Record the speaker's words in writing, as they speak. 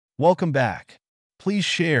Welcome back. Please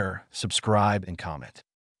share, subscribe, and comment.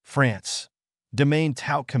 France. Demain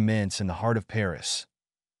tout commence in the heart of Paris.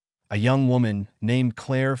 A young woman named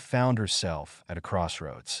Claire found herself at a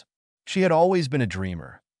crossroads. She had always been a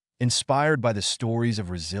dreamer, inspired by the stories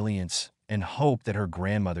of resilience and hope that her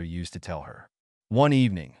grandmother used to tell her. One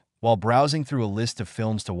evening, while browsing through a list of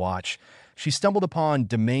films to watch, she stumbled upon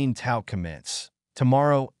Demain tout commence.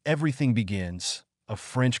 Tomorrow, Everything Begins, a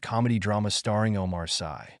French comedy drama starring Omar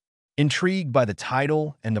Sy. Intrigued by the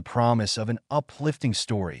title and the promise of an uplifting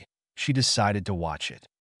story, she decided to watch it.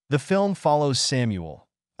 The film follows Samuel,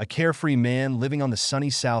 a carefree man living on the sunny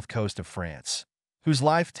south coast of France, whose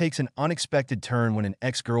life takes an unexpected turn when an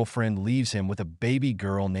ex-girlfriend leaves him with a baby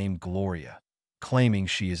girl named Gloria, claiming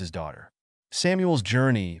she is his daughter. Samuel's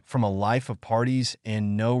journey from a life of parties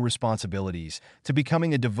and no responsibilities to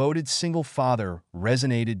becoming a devoted single father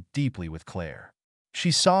resonated deeply with Claire.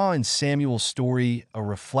 She saw in Samuel's story a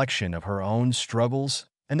reflection of her own struggles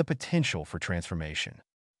and the potential for transformation.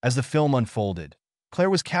 As the film unfolded, Claire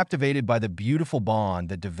was captivated by the beautiful bond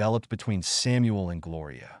that developed between Samuel and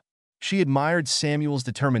Gloria. She admired Samuel's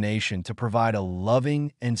determination to provide a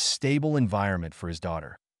loving and stable environment for his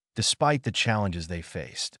daughter, despite the challenges they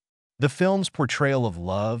faced. The film's portrayal of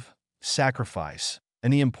love, sacrifice,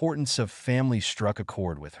 and the importance of family struck a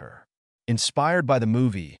chord with her. Inspired by the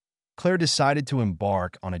movie, Claire decided to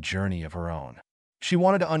embark on a journey of her own. She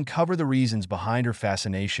wanted to uncover the reasons behind her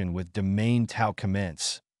fascination with Demain tout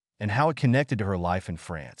commence and how it connected to her life in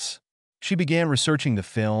France. She began researching the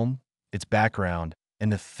film, its background,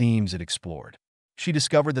 and the themes it explored. She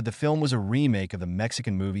discovered that the film was a remake of the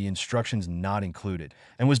Mexican movie Instructions Not Included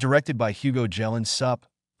and was directed by Hugo Gelin Sup.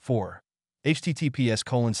 4.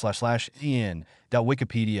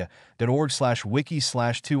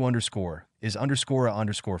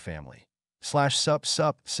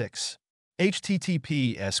 https://en.wiki.org/wiki/2_is_a_family/sup 6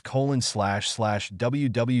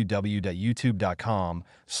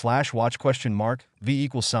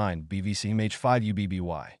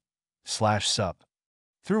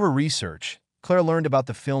 Through her research, Claire learned about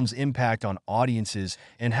the film's impact on audiences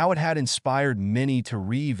and how it had inspired many to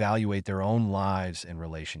reevaluate their own lives and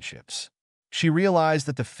relationships. She realized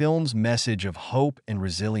that the film's message of hope and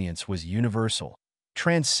resilience was universal,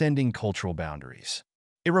 transcending cultural boundaries.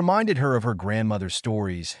 It reminded her of her grandmother's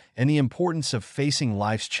stories and the importance of facing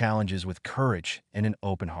life's challenges with courage and an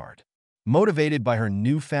open heart. Motivated by her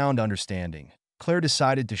newfound understanding, Claire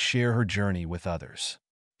decided to share her journey with others.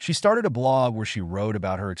 She started a blog where she wrote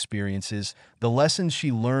about her experiences, the lessons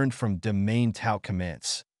she learned from Demain tout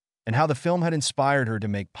commence, and how the film had inspired her to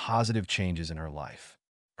make positive changes in her life.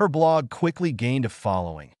 Her blog quickly gained a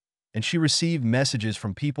following, and she received messages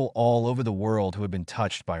from people all over the world who had been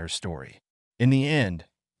touched by her story. In the end,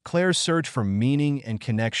 Claire's search for meaning and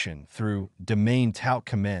connection through Demain tout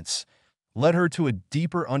commence led her to a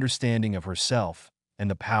deeper understanding of herself and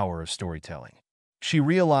the power of storytelling. She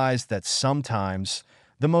realized that sometimes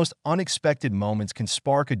the most unexpected moments can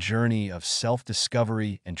spark a journey of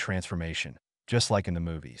self-discovery and transformation, just like in the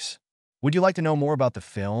movies. Would you like to know more about the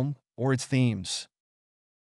film or its themes?